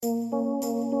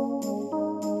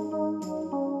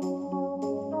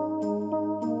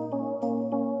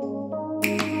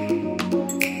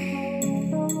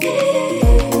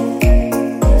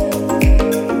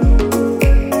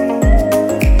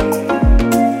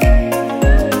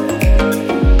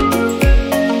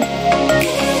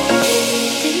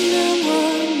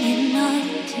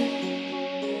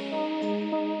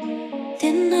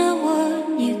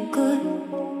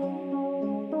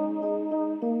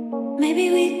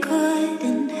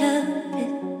couldn't help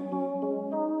it.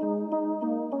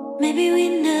 Maybe we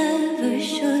never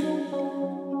should.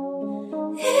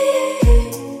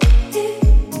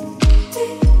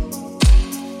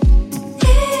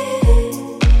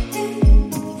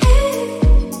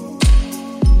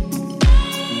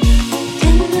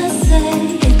 Didn't I say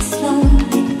it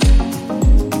slowly?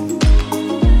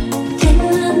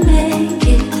 Didn't I make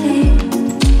it clear?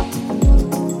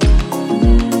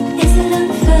 Is it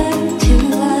unfair to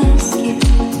ask you?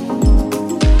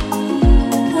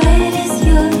 Why is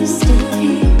yours still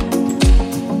here?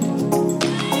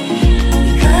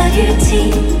 You cut your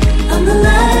teeth on the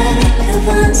lack of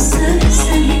answers,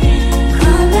 and you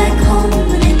come back home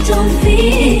and it don't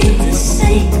feel the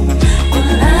same.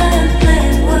 Well, I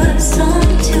played words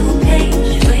onto a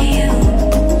page for you,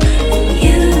 and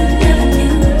you never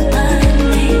knew my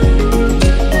name.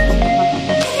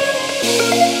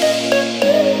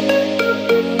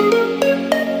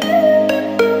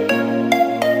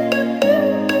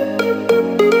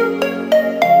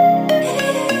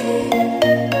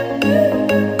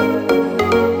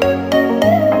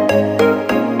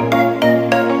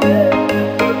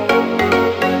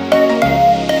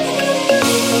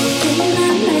 Didn't I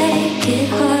make it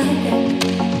harder?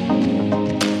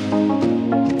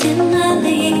 Didn't I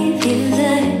leave you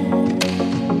there?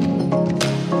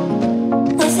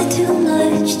 Was it too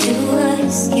much to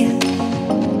ask you?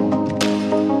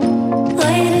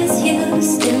 Why does you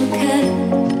still care?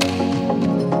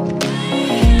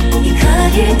 You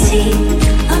cut your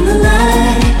teeth on the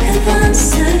lack of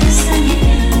answers, and you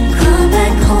come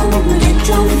back home and it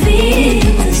don't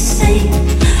feel the same.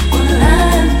 Well, I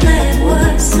played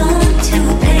words onto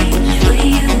a page for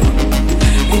you,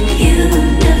 and you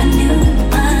never knew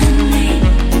my name.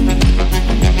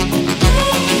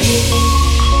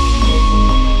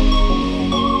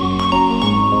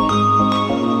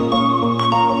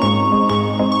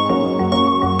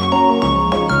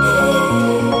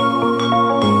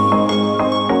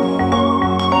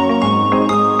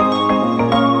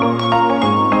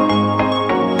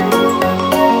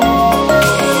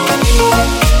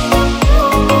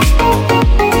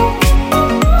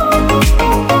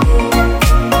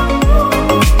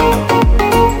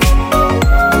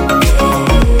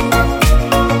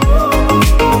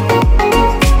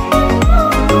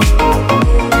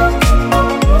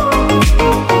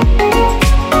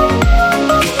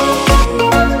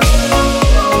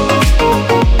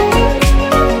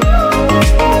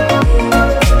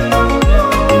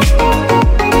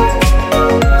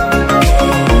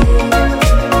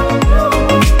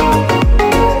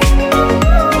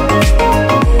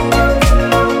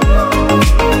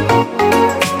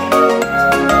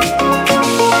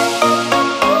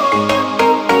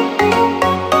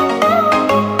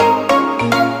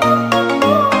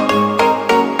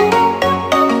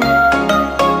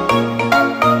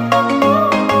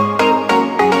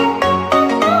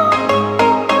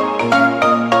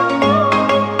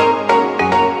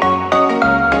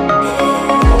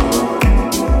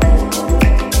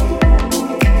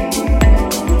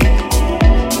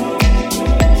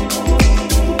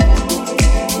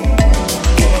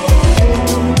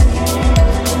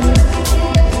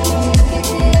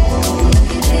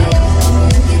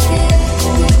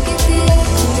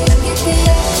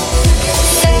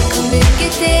 C'est comme une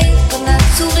gaieté, comme un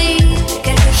sourire,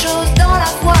 quelque chose dans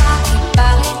la voix qui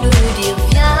paraît nous dire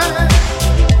viens,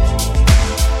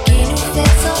 qui nous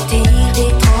fait sentir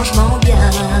étrangement bien.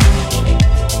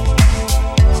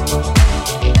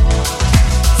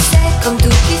 C'est comme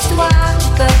toute l'histoire du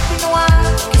peuple noir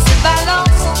qui se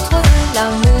balance entre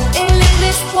l'amour et les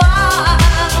espoirs.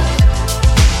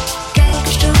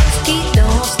 Quelque chose qui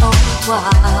danse en toi.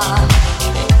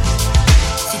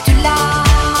 Si tu l'as,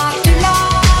 elle a,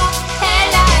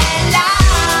 elle a.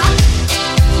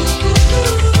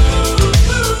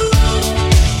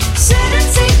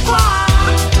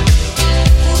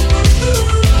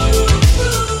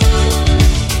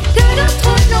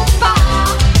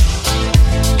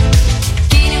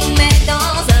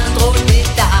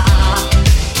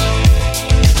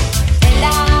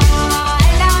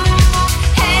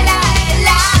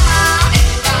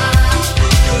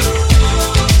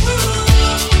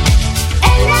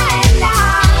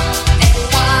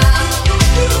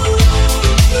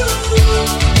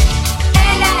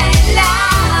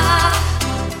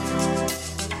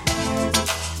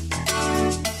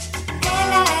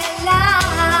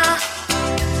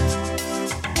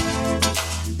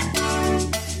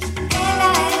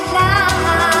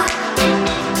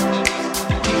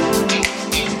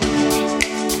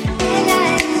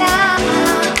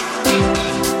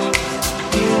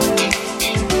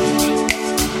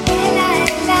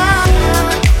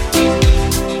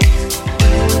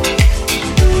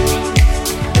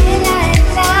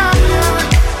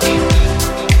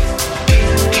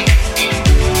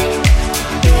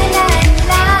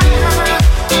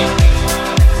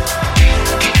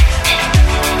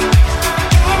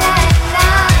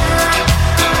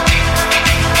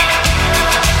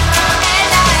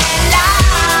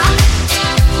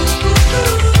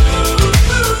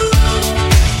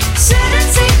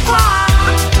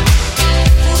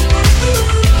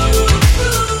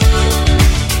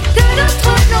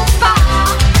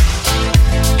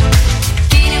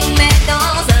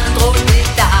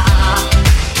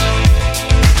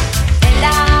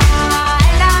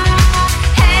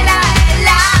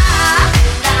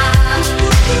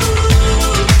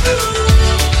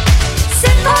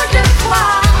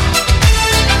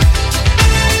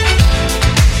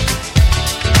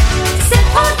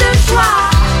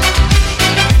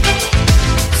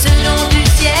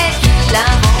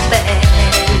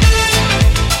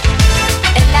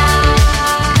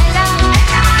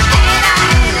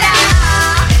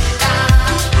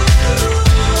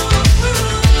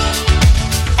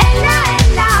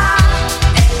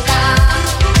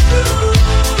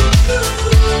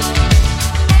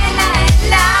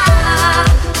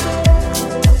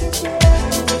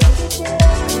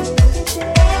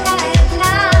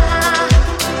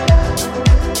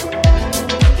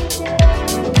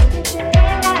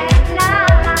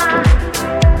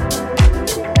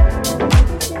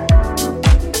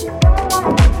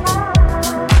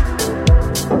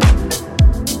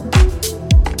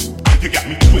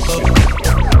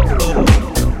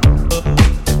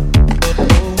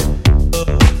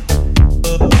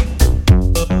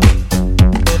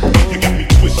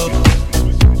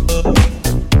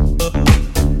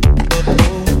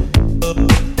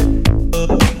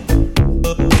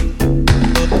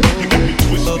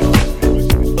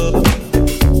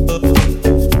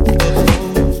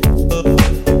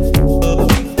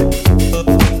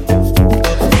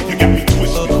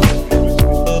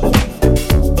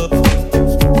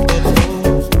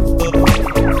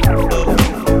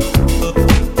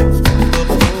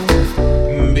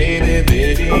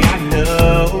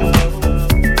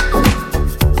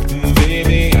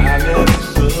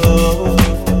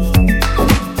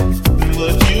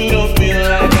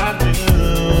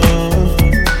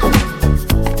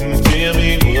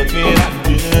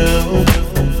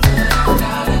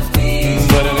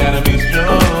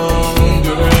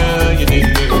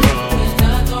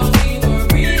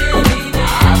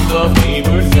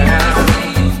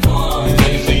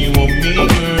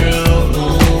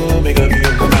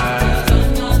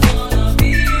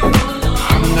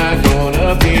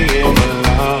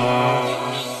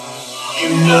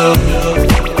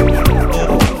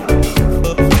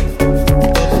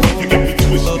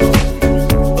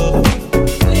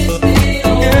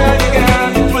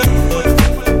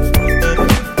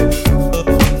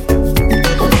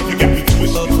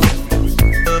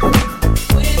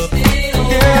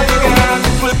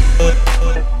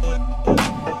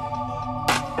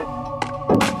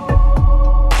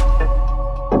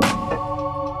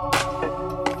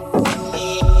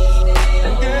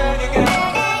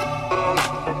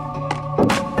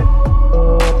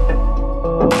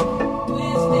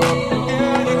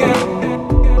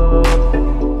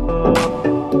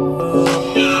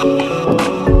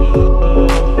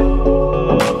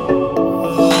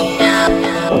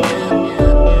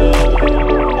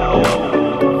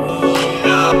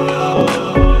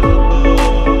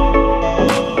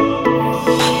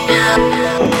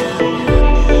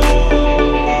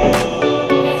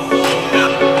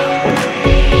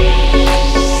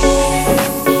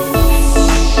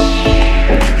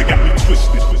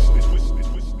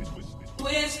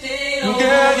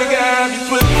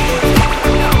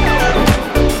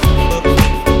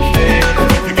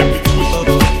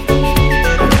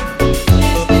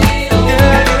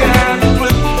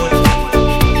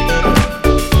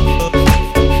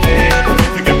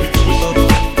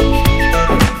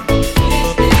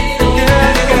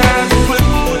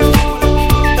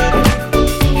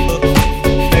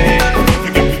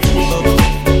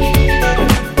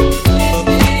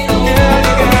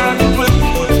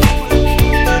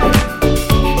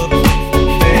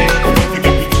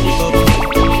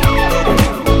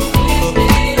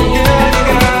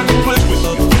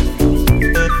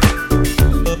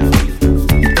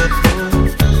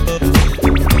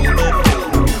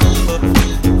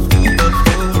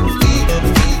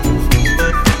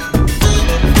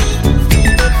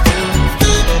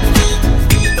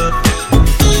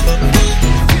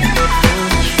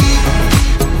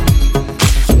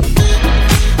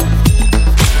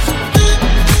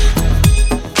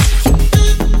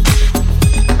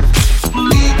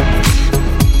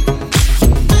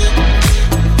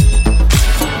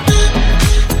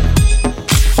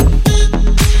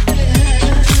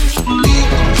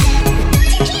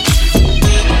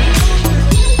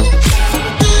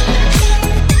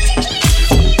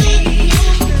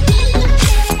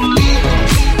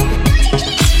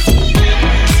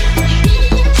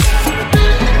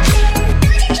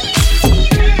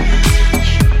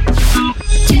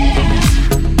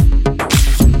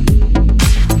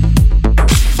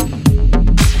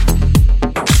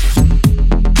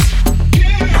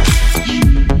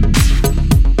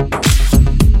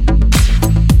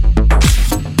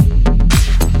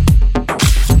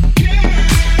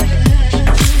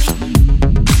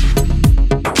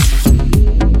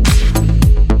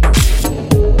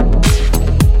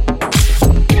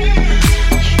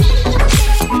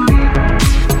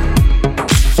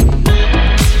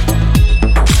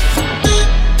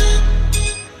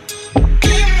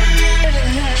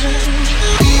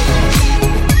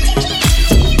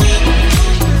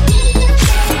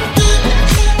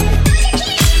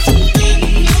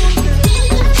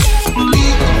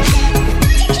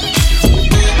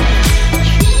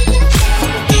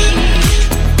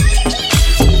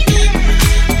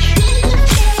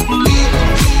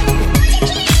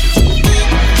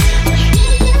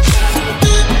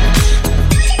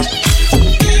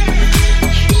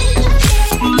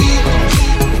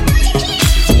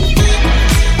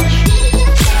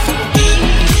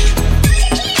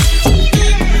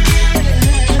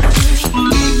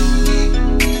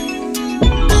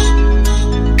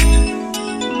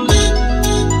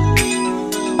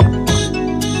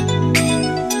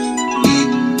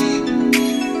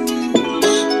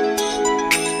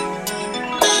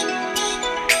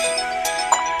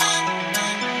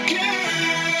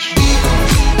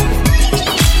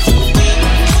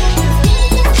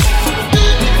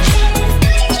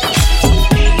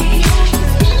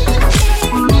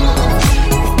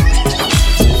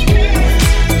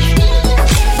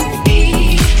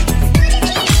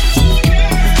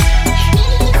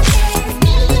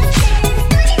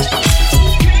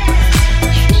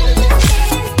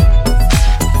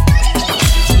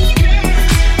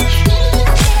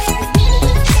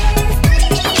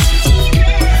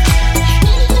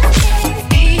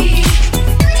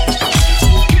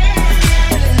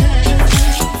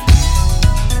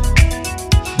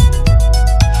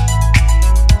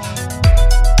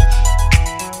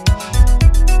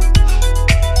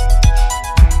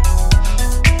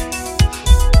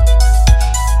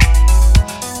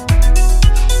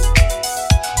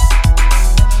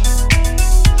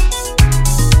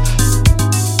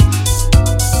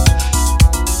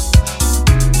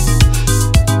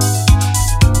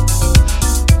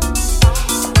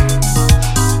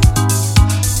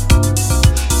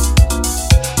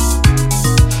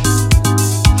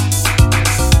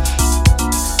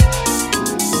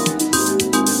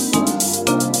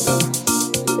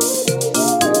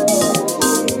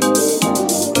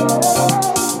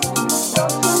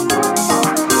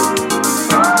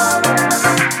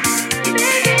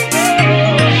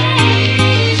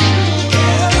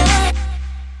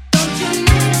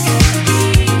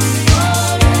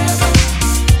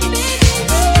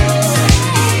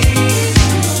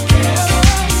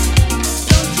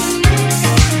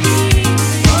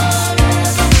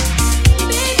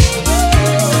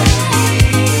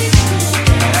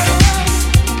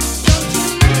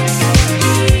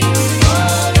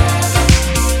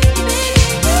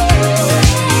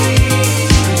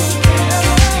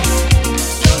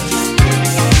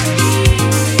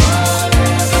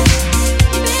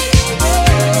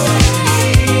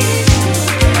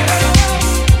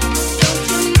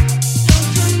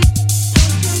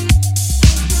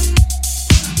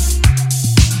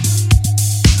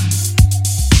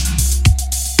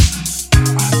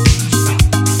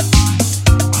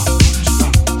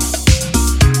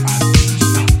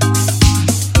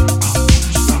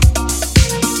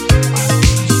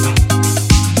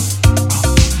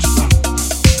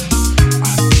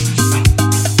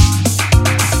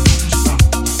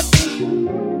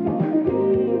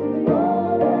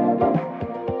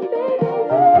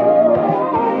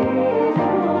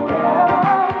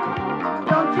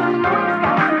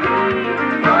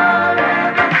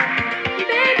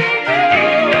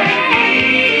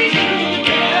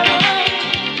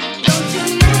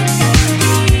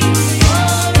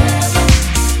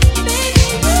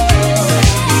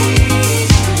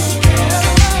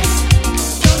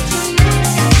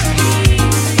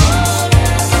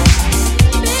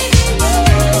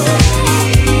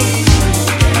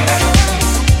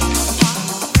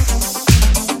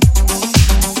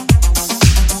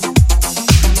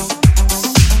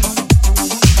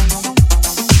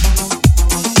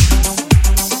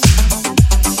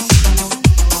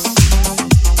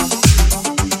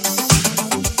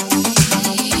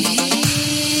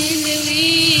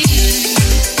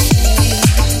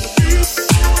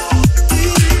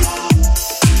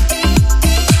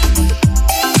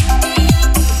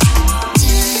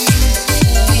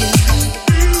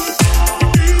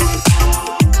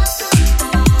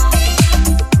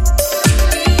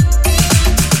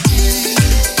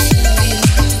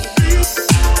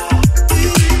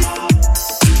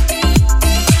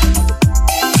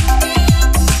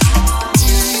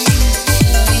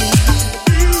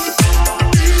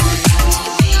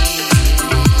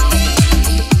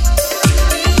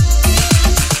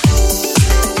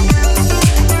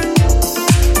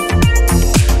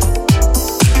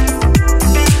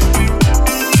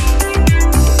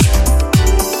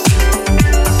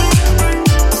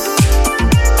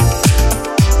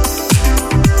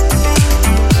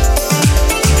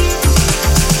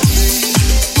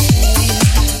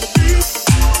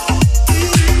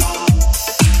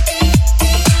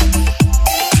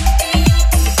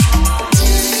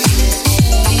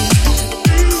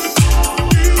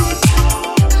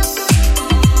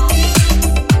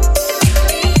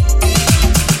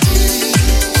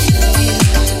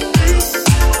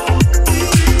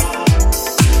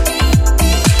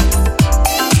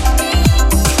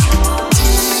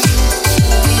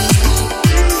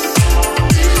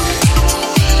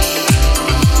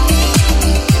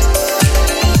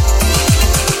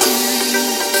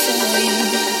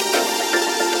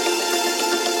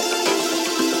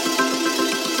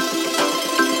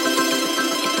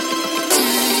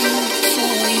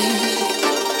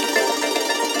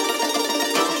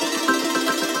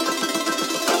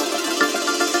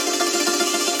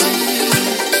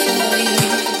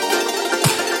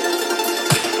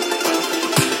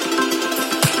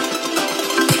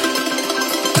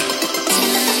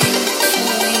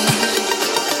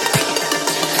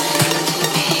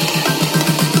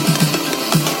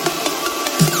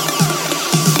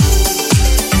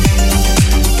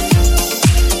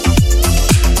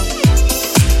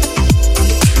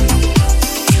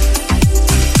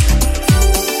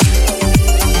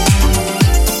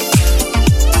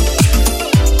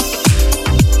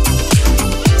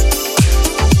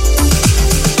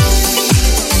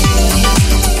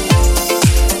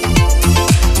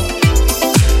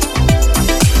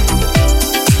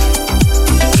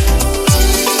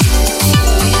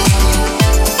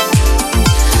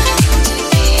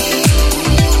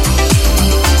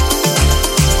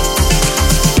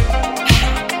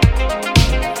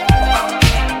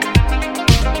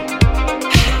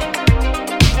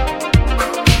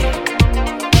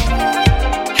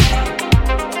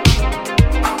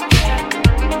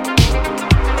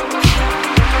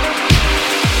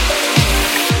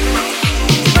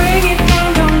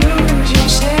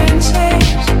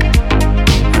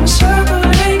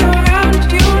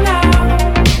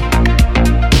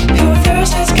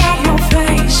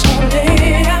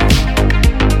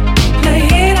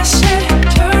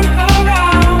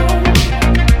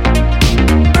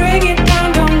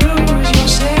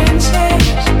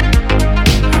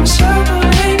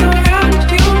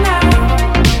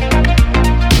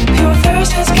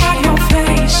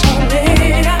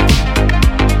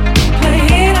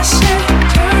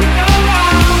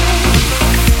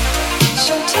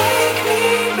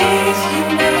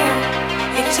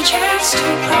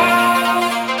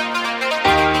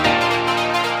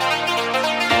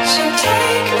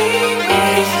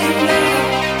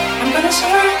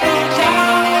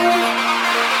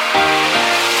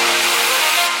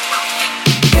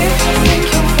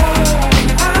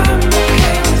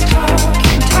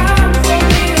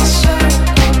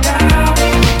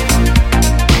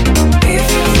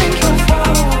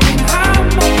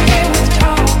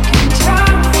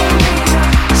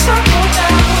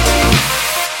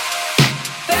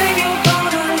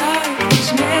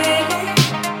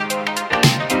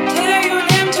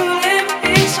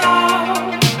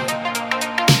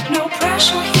 No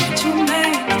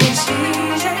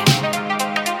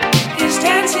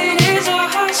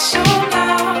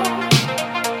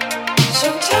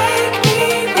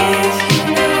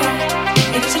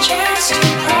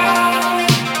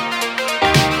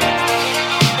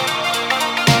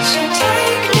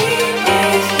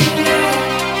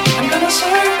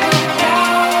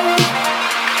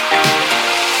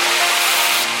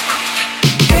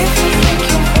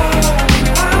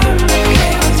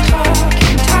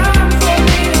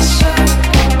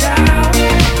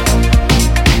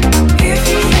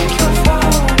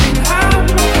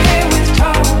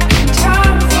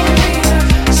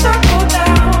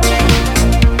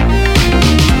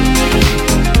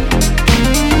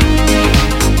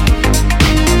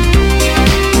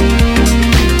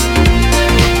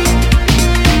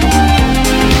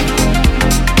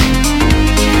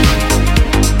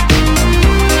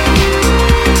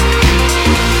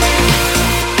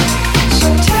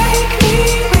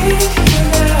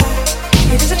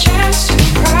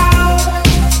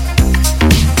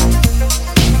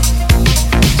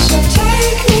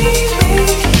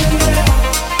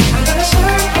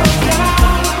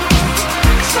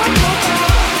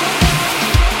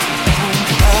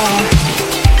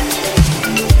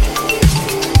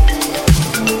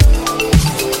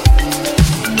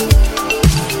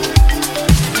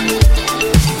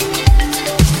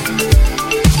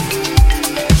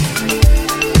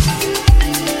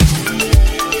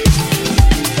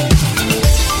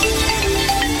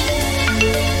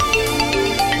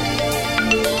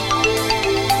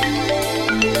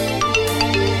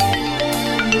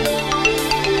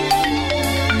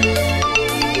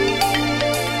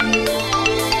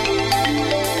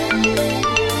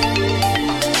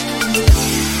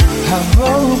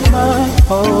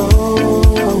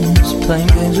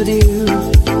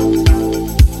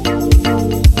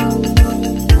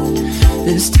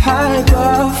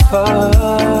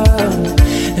fun.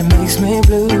 It makes me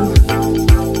blue.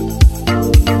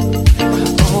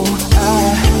 Oh,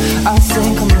 I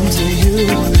think I'm into you.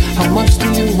 How much do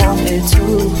you want it to?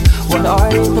 What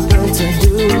are you prepared to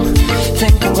do?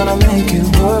 Think I'm gonna make it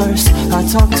worse. I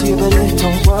talk to you but it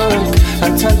don't work. I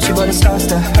touch you but it starts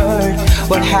to hurt.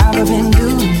 What have I been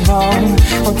doing wrong?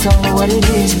 Oh, tell me what it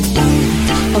is you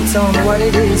want. Oh, tell me what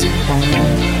it is you want.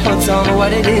 Oh, tell me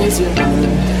what it is you want.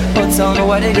 Oh, tell me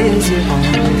what it is you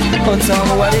want. Oh, tell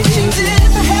me what it is you want.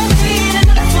 If I had been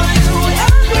enough for you,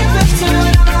 I'd be better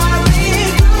and I'd be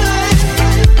good.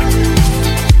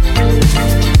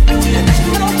 And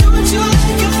I'll do what you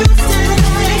like if it's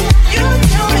tonight. You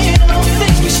tell me I don't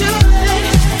think you should.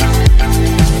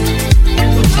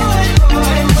 Boy,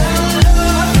 boy, my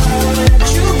love, I'll let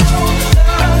you go.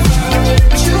 Love, I'll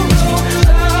let you go.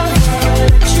 Love, I'll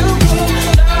let you go.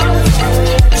 Love, I'll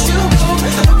let you go.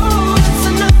 Oh, it's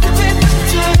enough to be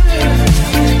better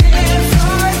if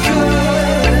I could.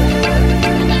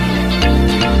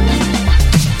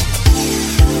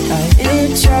 I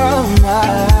itch all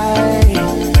night,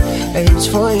 itch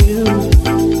for you.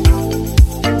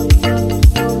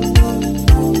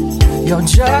 You're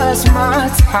just my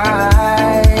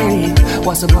type.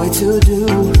 What's a boy to do?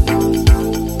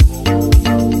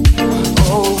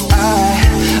 Oh,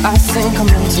 I think I'm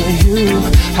into you.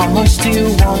 How much do you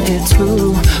want it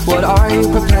to? What are you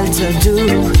prepared to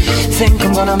do? Think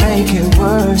I'm gonna make it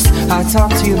worse. I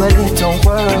talk to you but it don't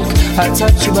work. I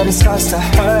touch you but it starts to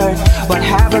hurt. What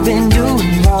have I been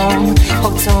doing wrong?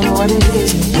 Oh, tell me what it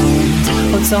is you want.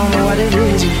 Oh, tell me what it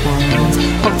is you want.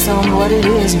 Oh, tell me what it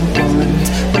is you want.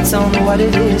 Oh, tell me what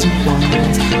it is you want.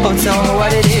 Oh, tell me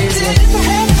what it is you want. If I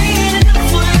had been enough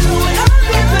for you, I'd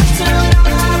be better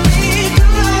and I'd be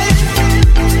good.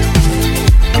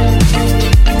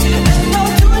 And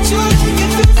I'll do what you like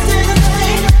if it's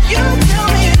tonight. You tell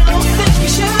me I don't think you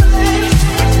should.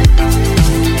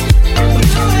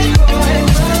 Boy, boy,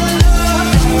 my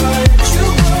love, I'll let you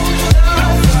go.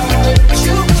 Love, I'll let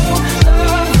you go.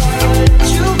 Love, I'll let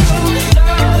you go.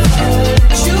 Love, I'll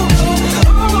let you go.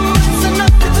 Oh, it's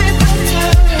enough to be better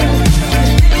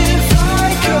if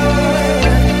I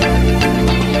could.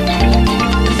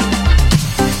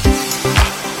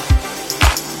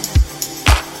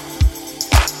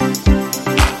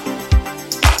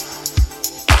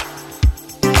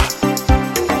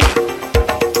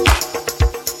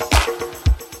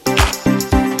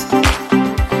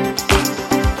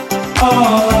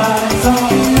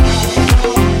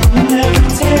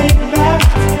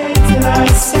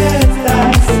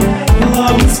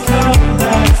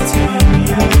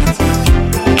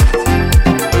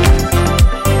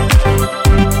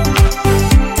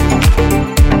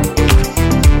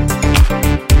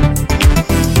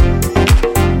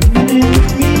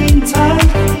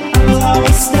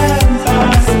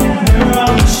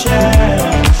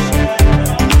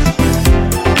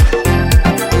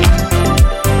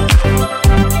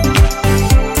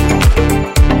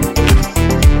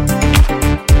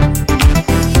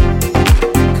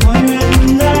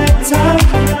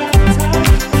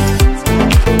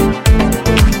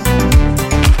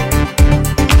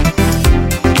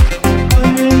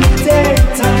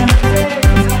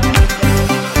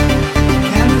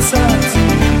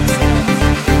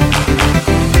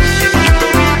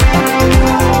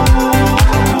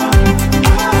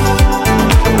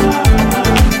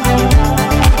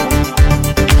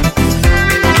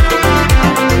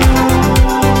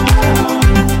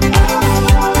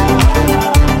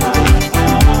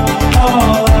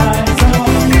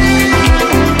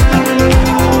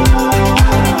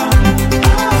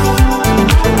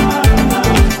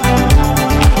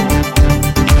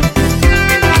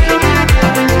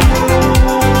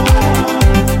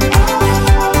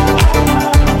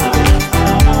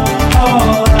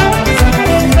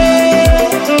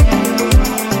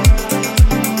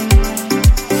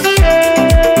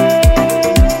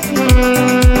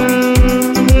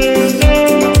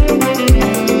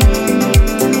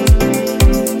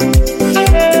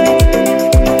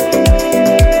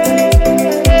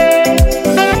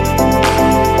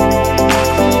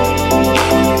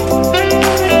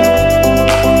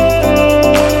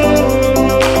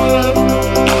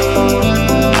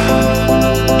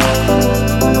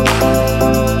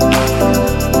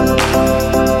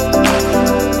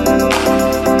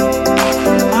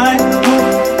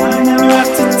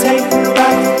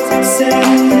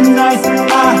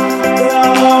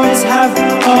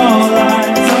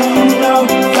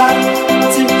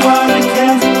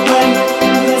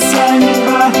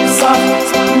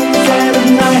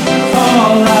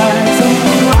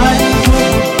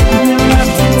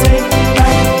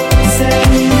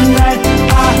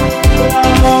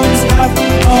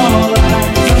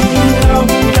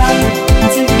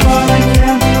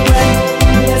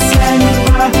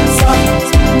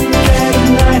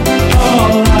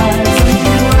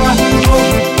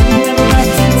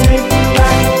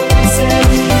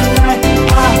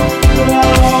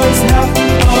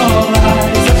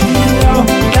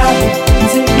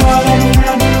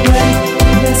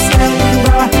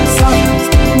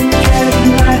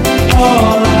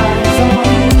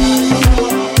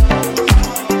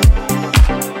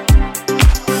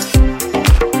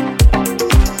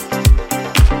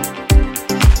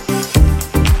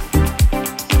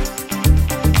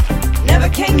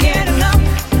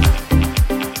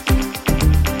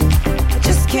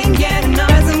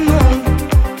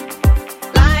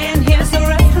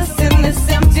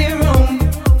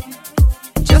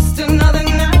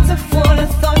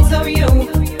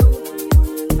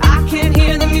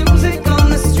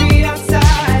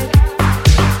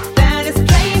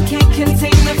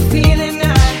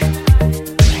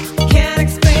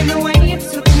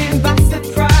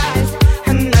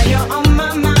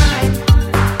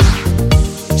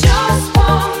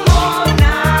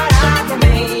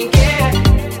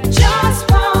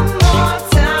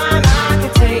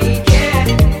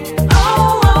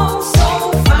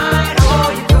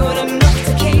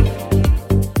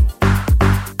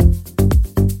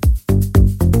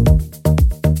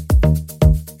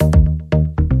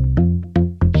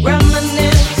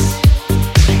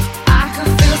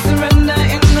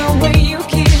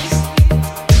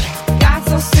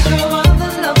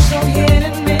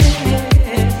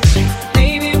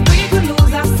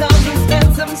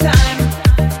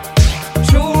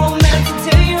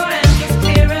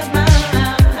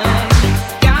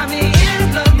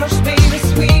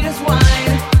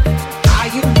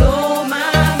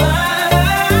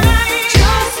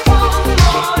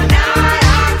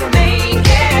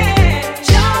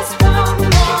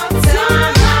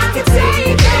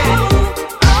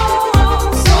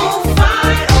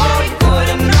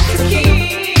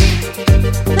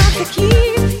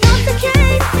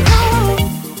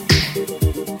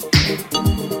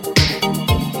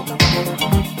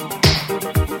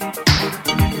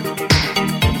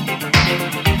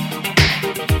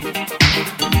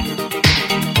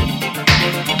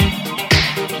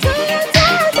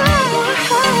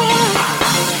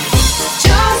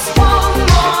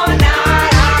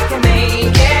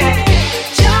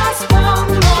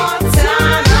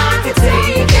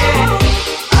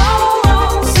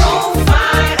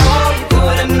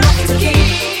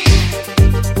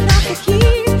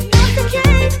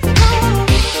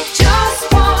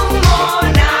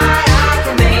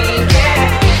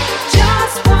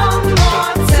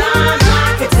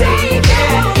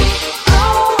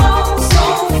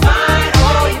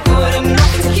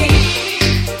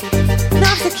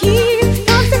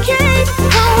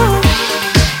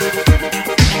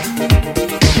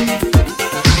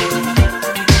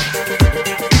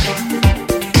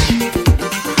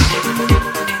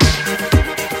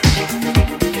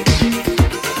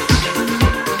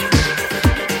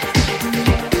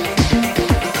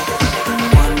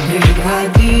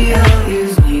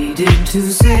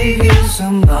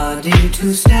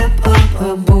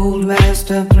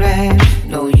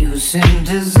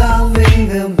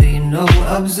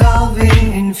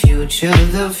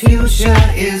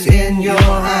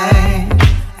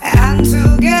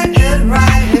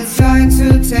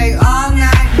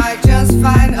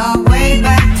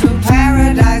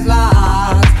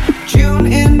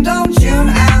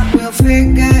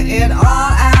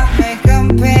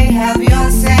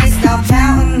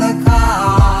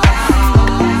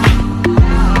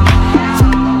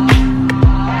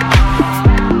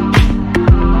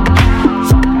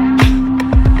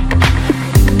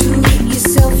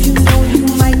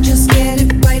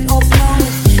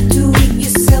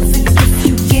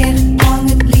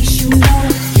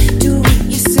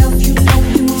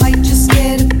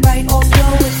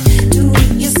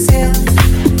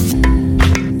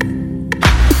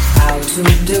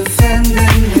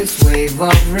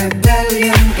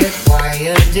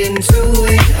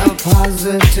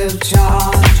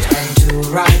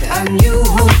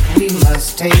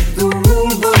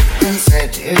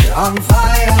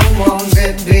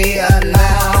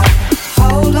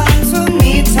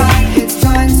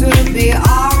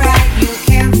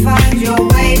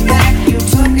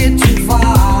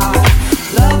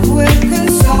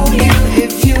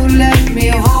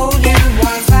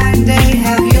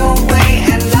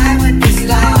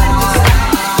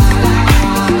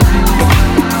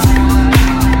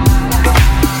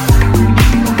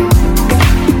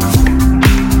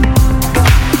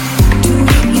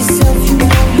 Yourself, you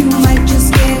know you might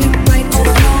just get it right or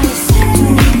wrong.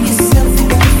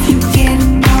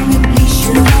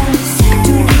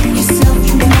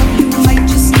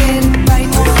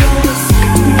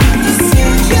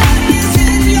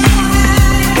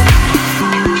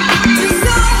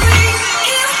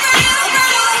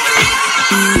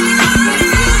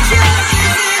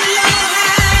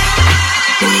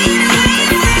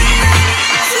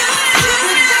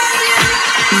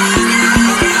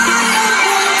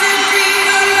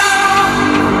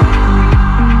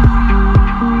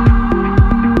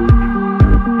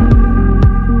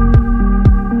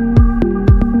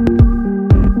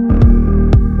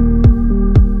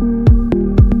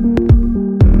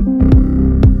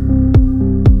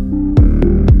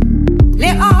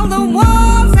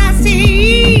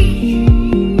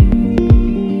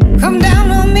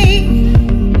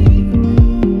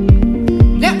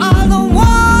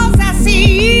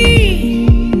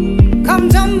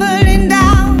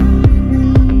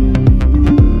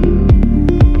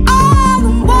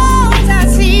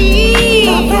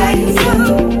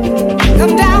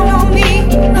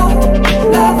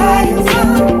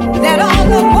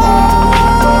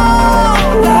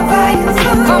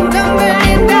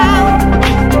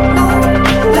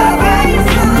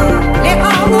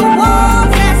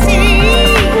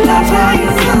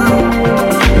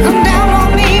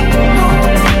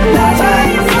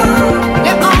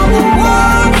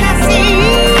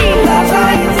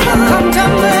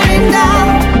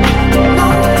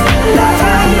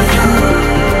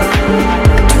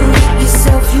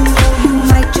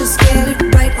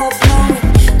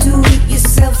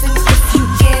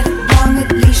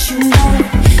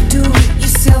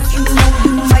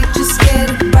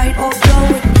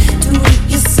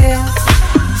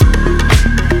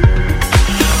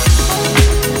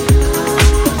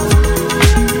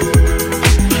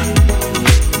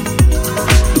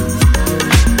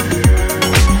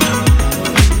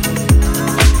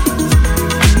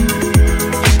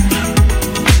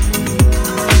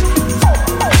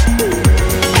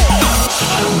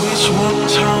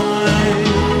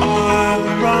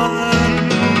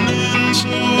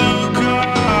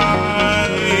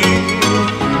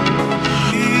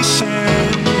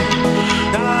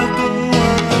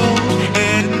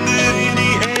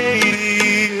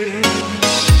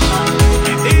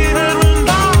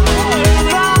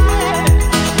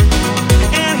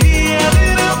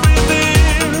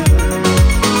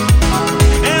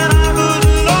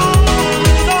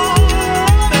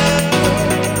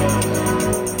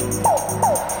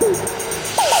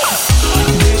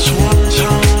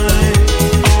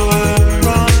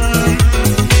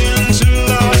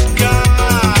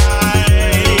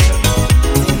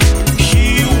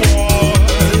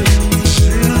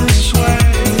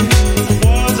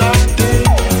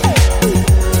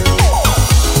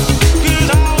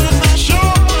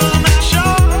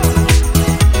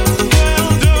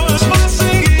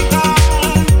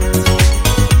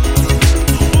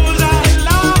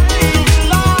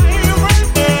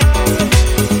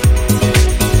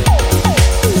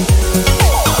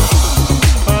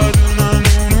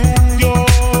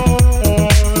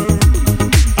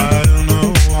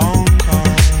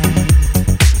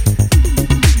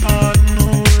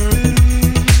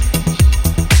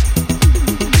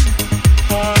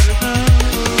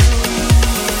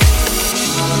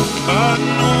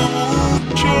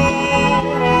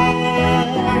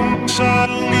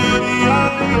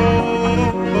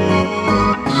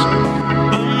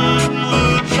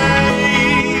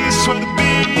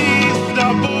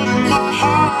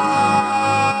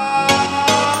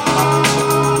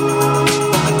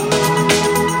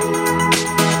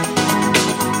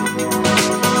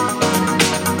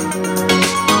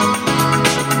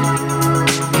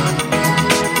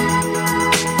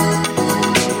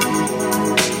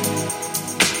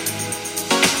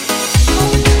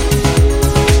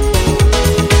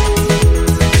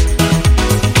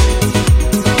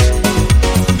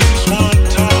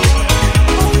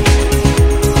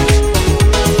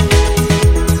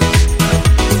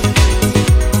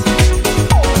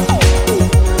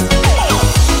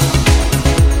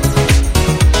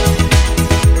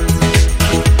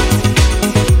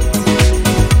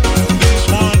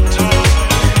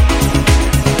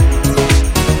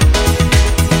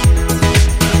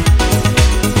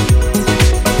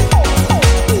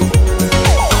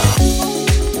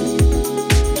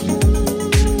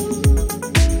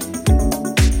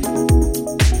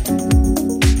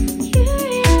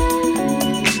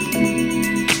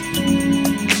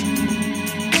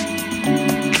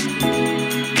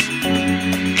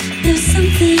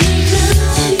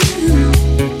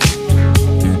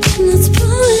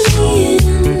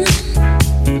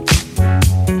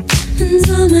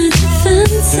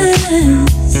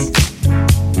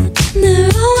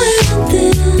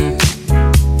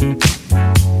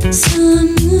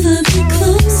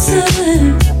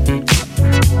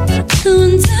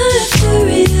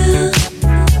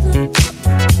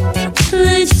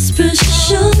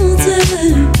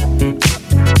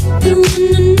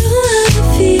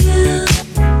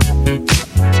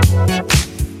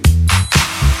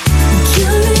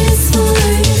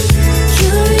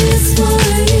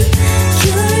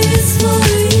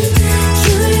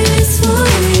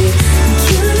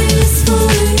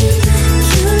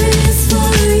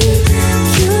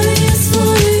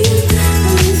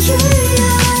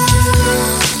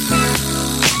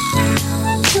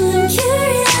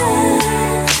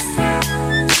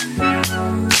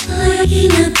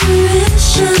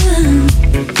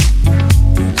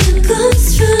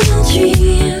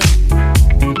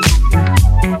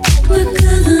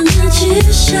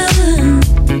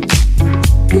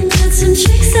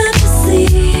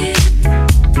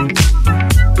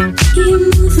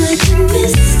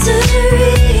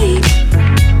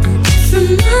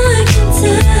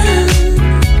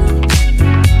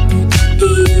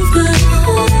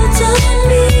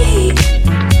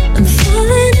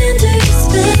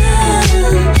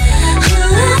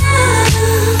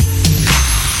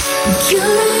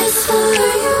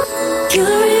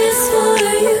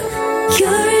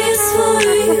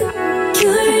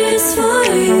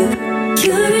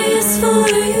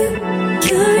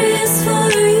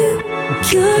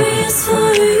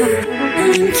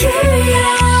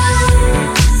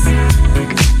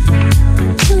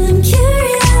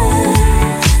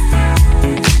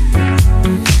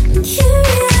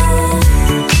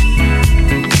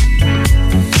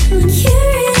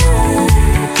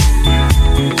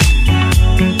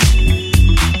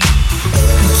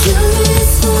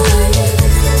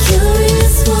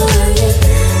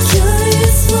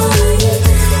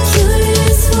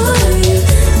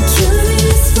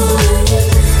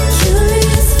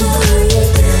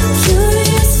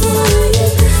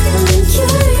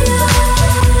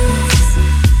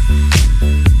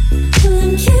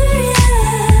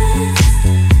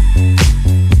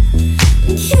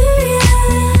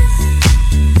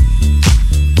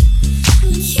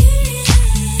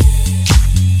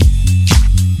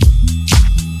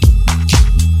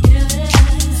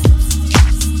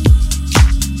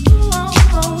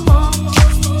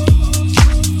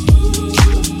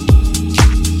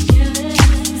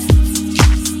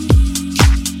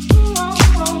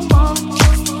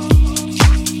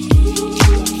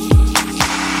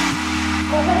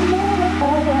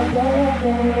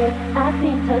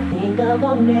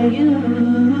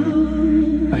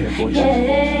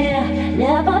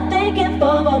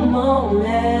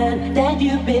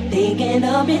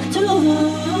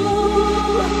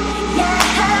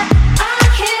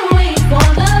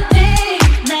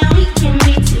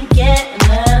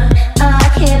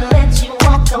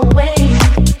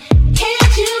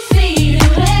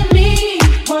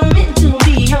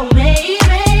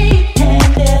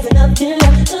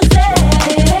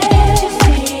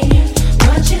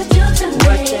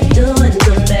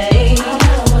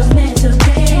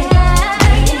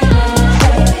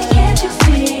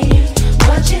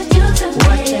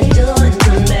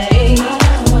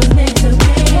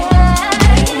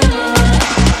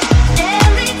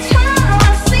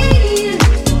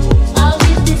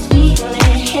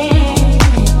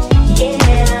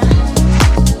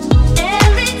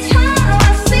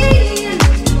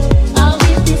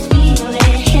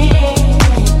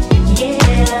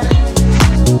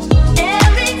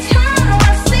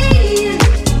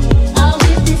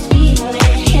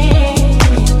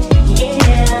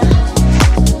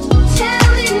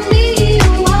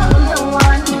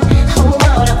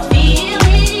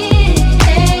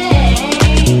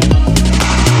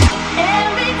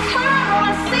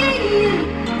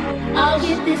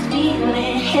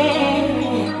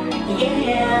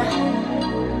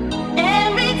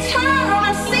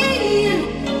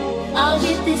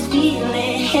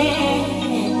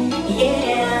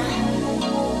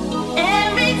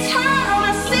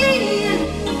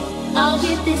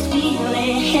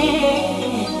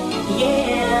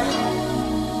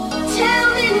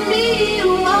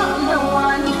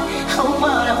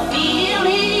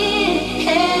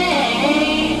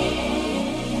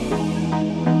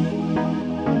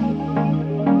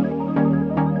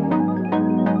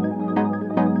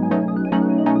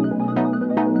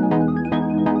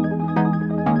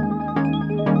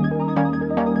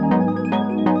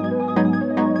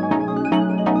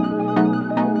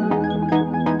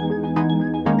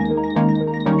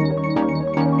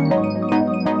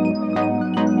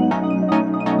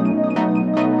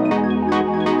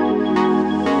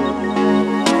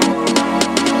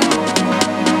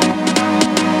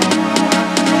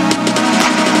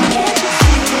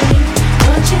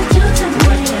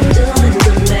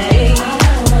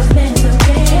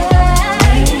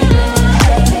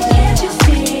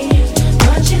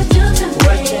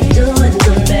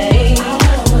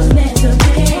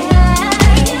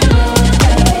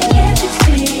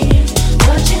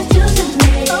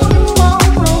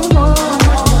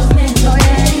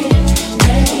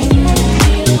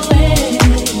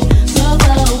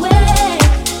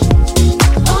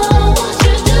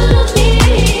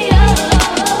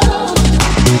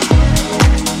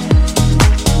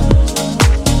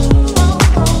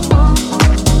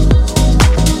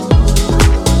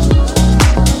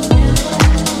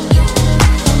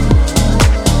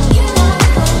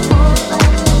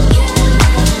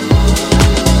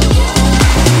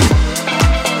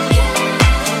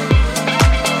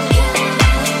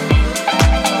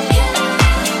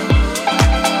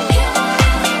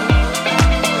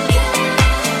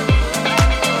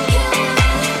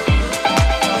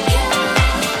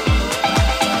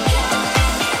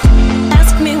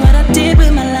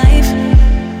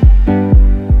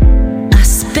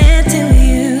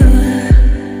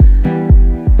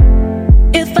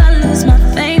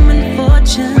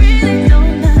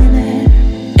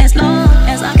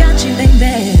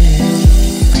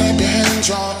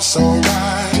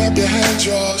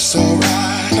 hand, you're so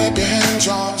right. Clap your hands,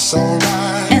 you're so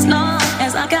right. As long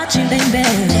as I got you, baby.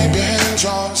 Clap your hands,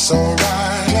 you're so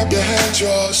right. Clap your hands,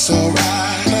 you're so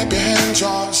right. Clap your hands,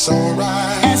 you're so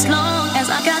right. As long as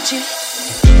I got you.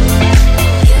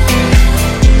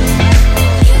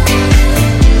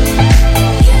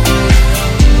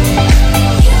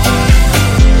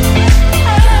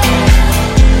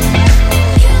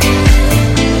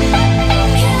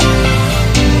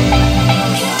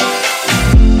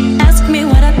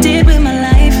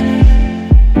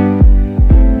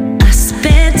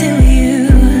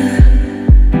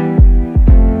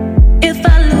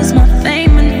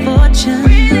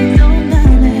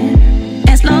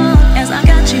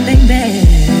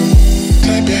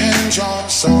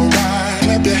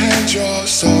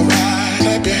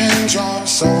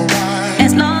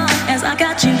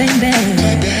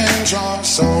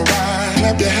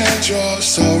 You're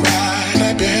so right.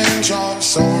 Clap your hands, you're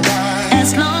so right.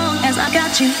 As long as I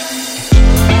got you.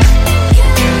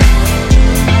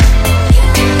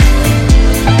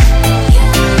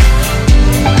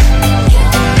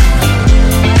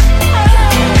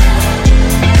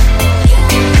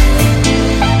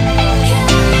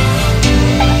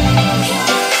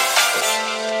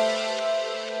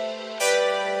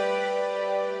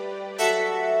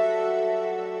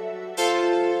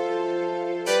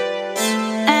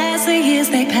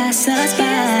 They pass us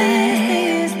by.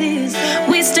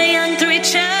 We stay young through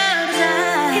each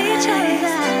other's eyes.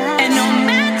 And no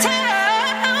matter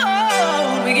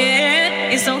how old we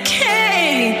get, it's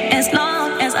okay as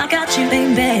long as I got you,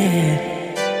 baby.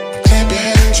 Clap your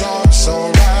hands, you're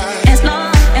so right. As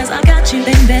long as I got you,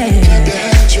 baby. Clap your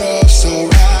hands, you're so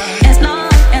right. As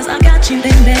long as I got you,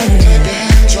 baby. Clap your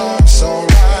hands, you're so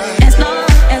right. As long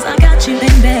as I got you,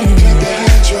 baby. Clap your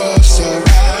hands, you're so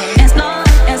right. As long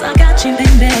as I got you, baby.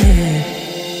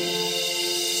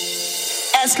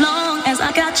 As long as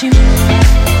I got you.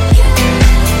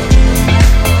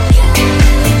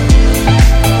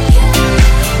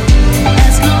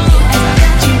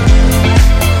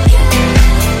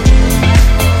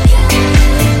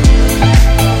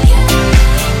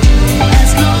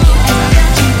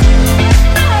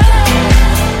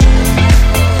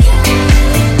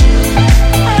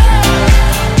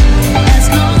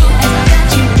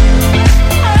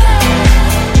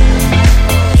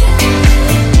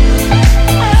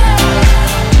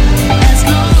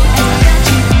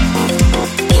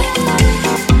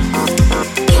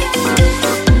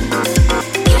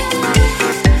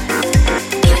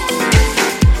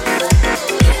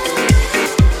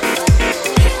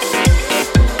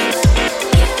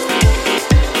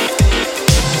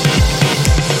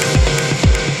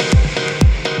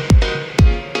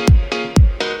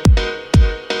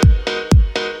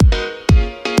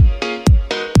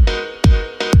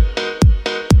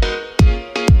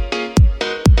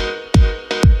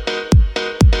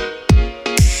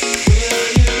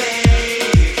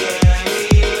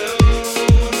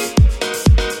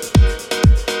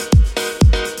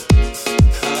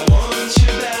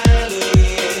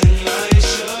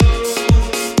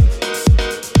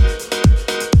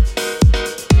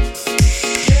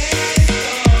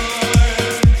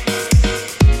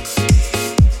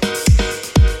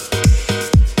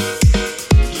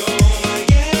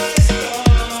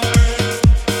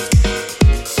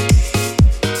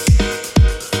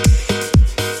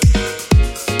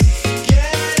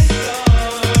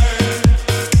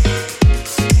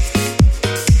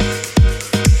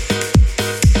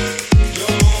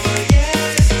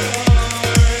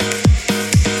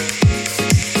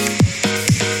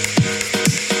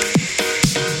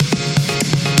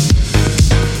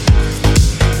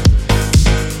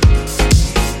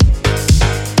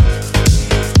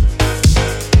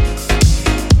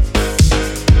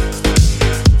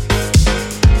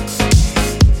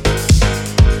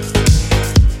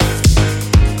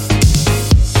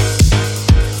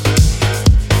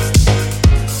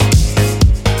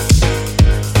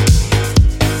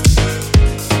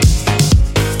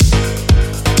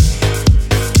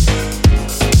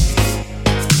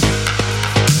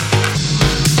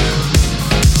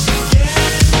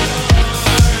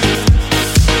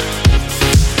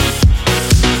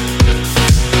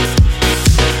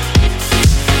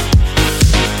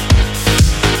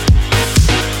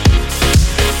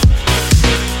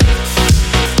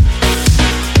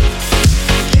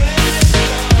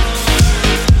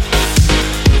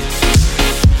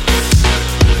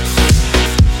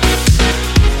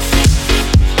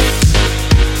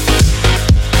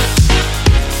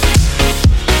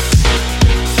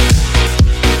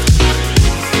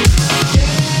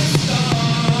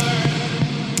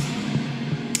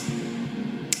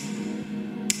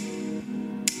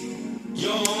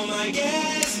 my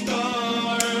guest star.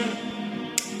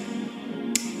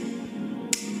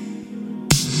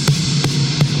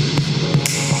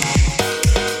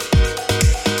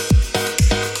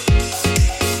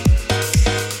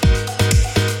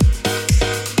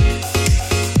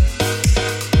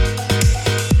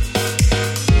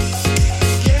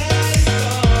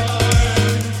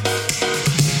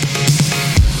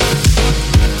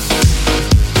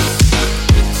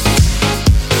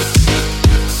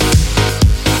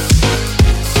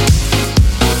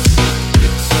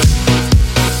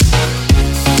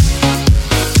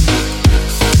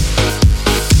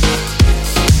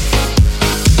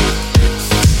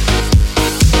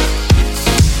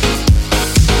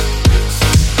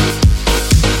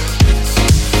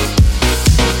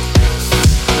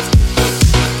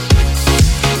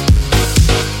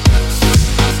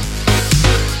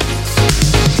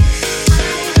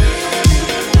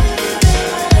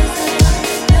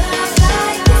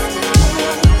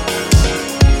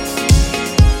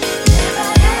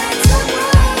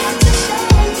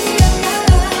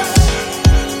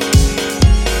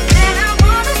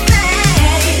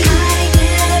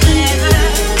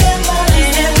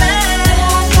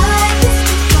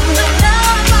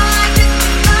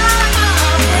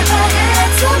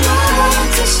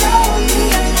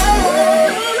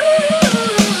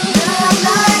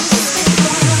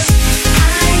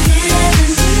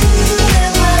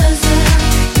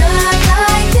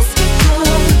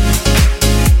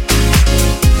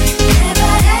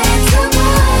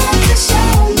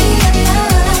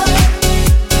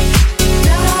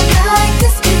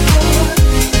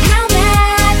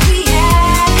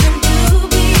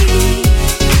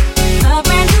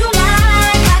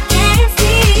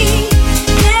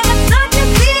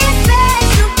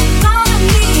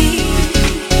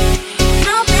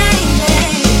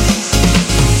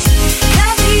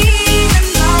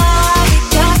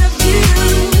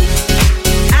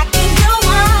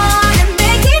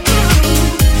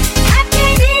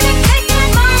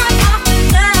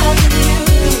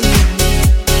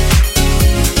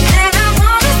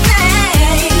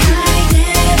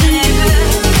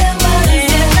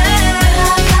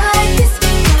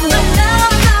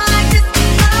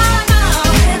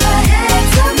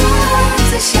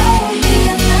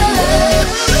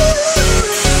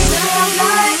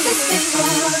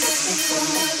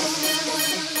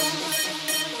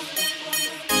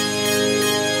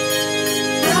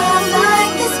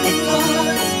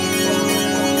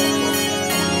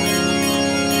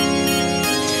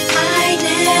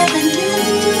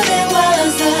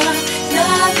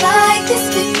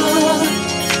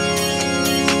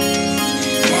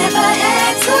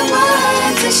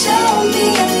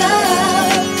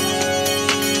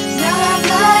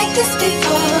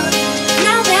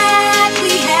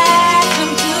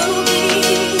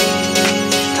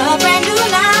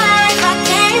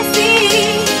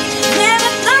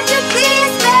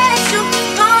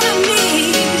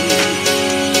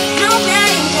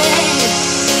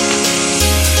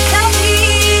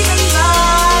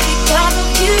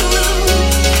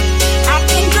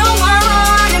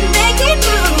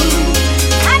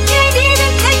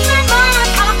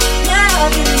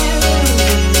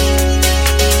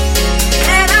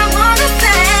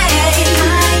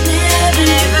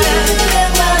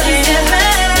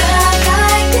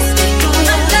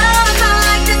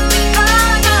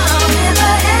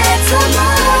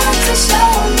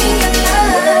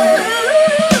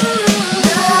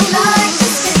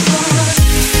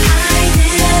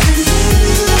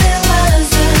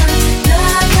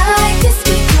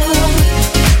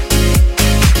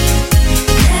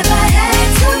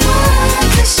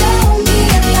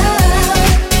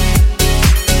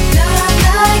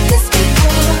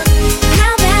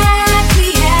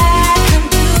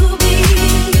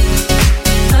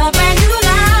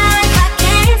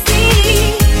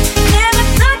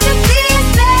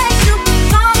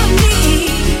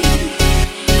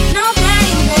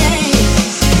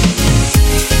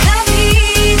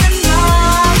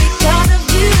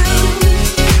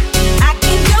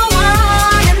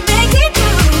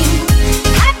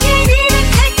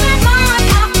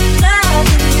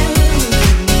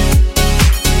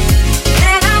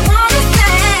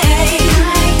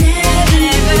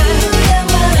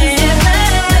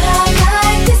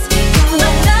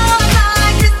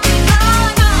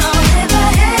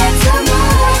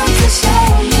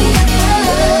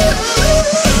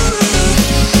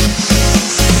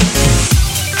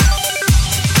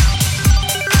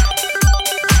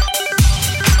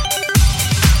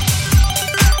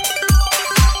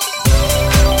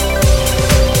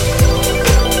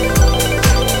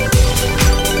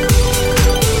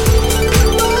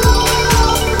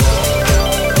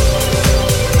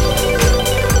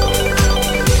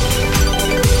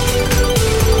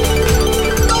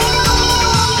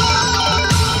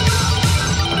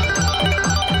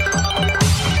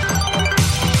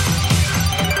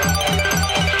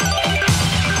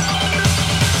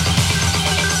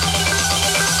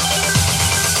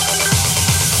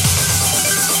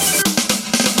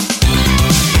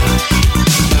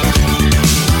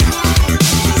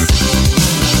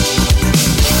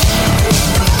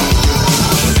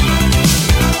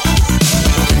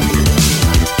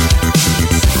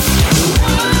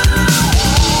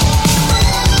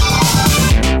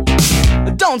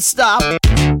 stop.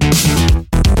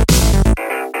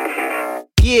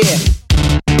 Yeah.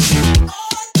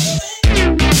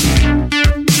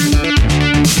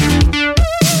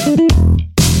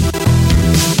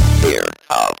 Fear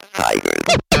of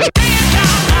tigers.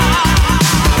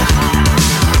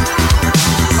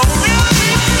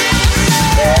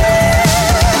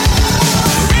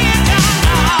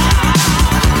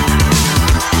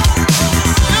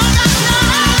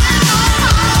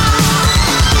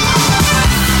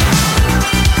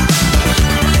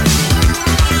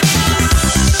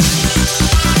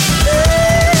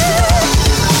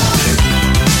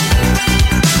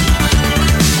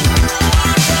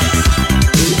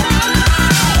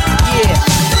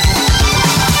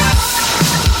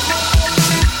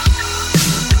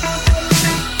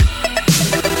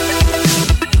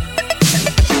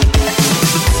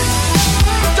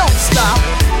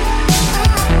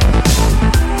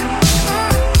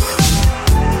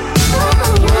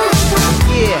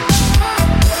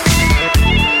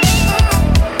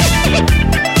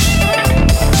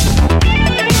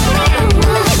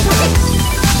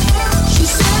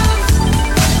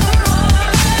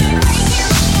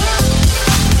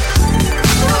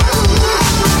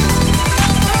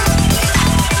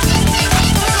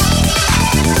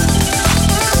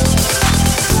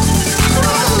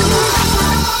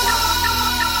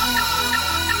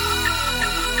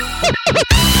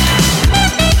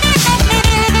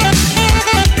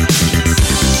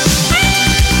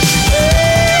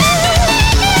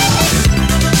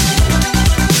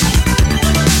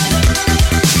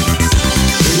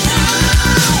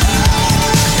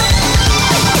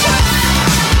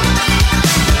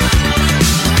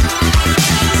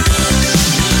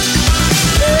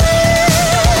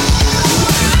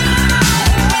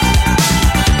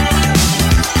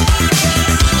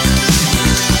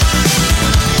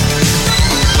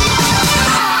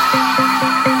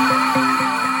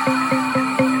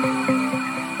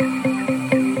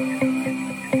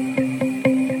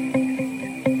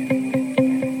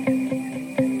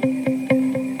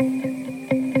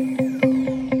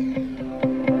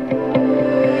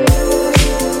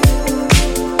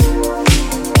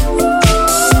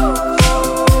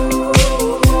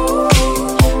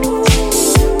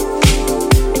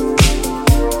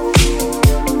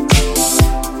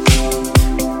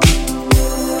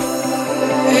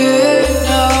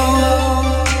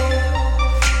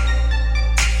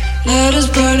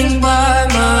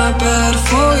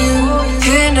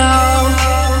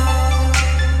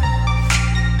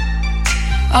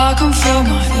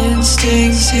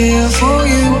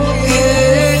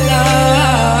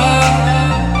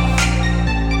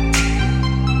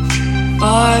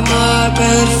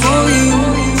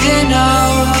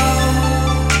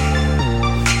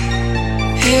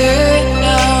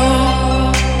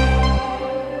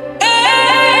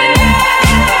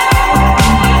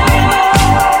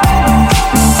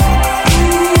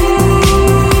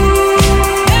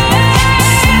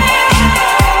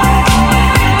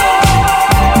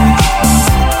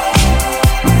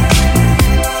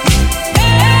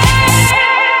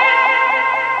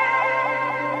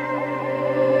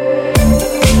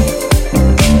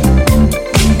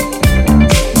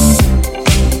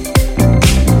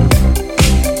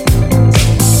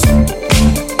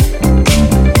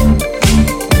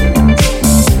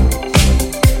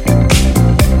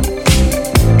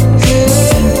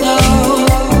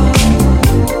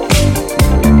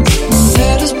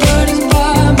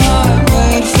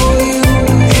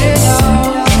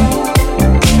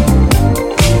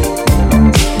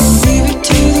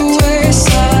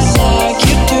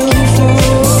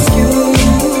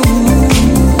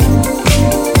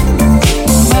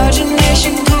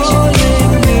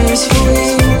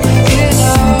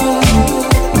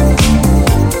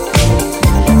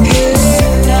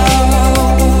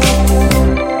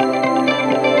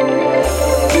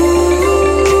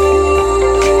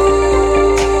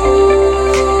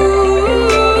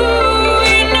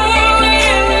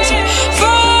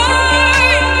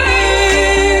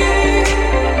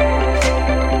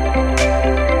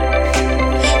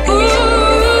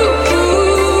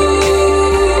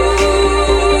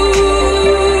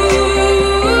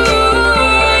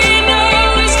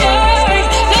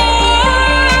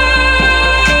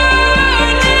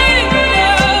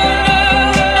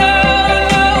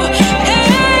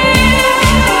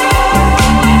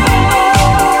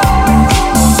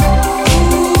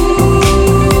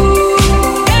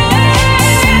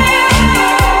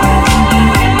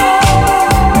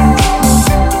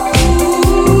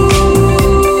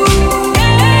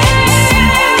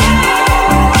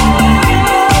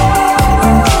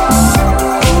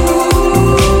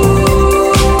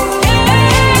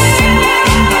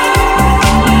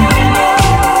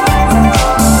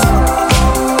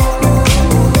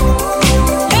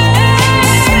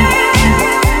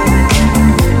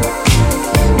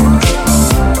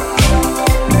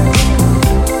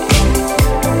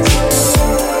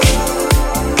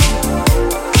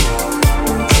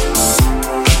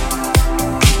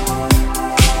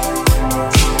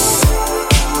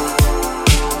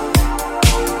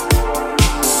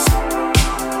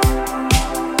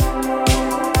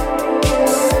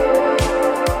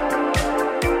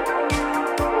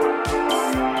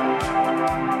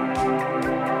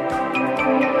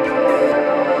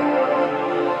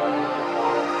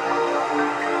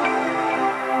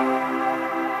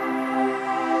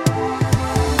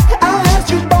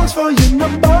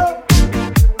 slumber.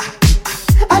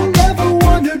 I never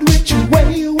wondered which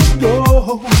way you would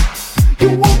go. You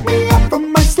woke me up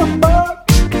from my slumber.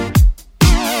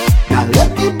 Now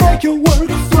let me break your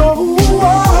workflow.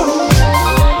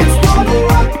 It's not a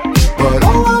lot, but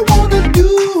all I wanna do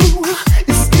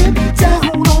is skip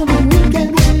down on the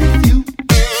weekend with you.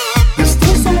 There's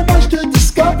still so much to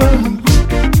discover.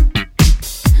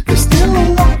 There's still a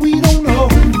lot we don't know.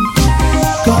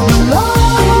 Come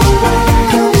alive,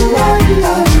 come alive.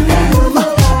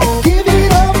 Give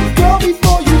it up, girl,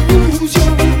 before you lose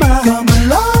your mind. Come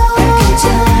alive,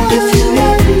 if you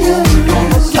let it.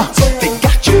 They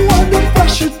got you under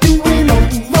pressure, doing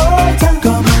overtime.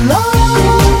 Come alive,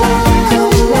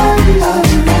 come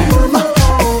alive.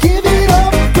 Give it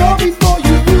up, girl, before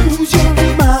you lose your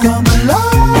mind. Come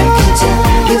alive,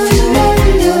 if you let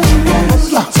it.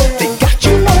 They got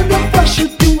you under pressure,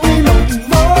 doing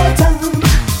overtime.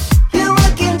 You're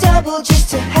working double just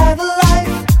to have a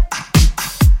life.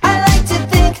 I like to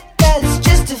think that it's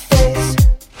just a phase.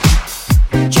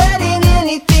 Dreading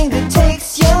anything that takes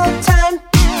your time.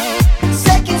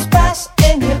 Seconds pass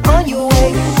and you're on your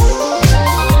way.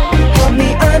 Help me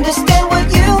understand what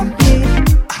you need.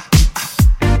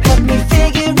 Help me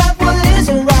figure out what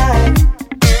isn't right.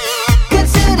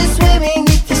 Consider swimming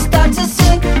if you start to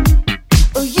sink,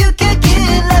 or you could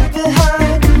get left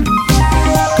behind.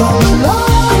 Come alive,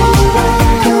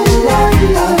 come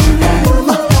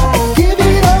alive. Give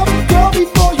it up, girl,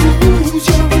 before you lose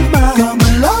your mind. Come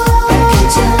alive,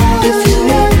 if you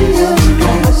let it.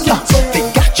 They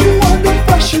got you under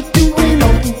pressure, doing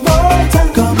overtime.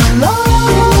 Come alive,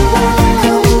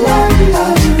 come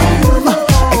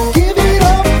alive. Give it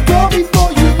up, girl,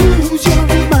 before you lose your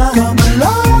mind. Come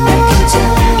alive,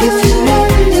 if you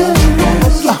let it.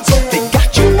 They got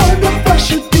you under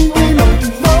pressure, doing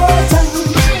overtime.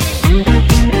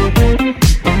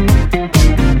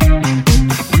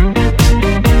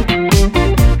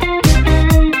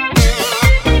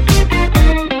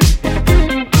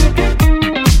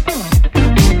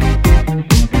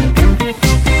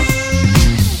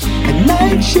 A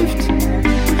night shift,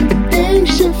 a day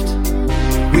shift.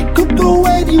 We could go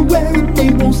anywhere and they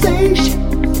won't say shit.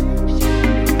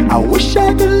 I wish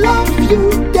I could love you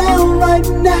down right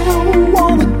now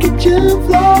on the kitchen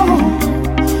floor.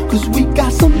 'Cause we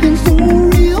got something so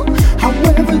real,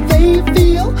 however they feel.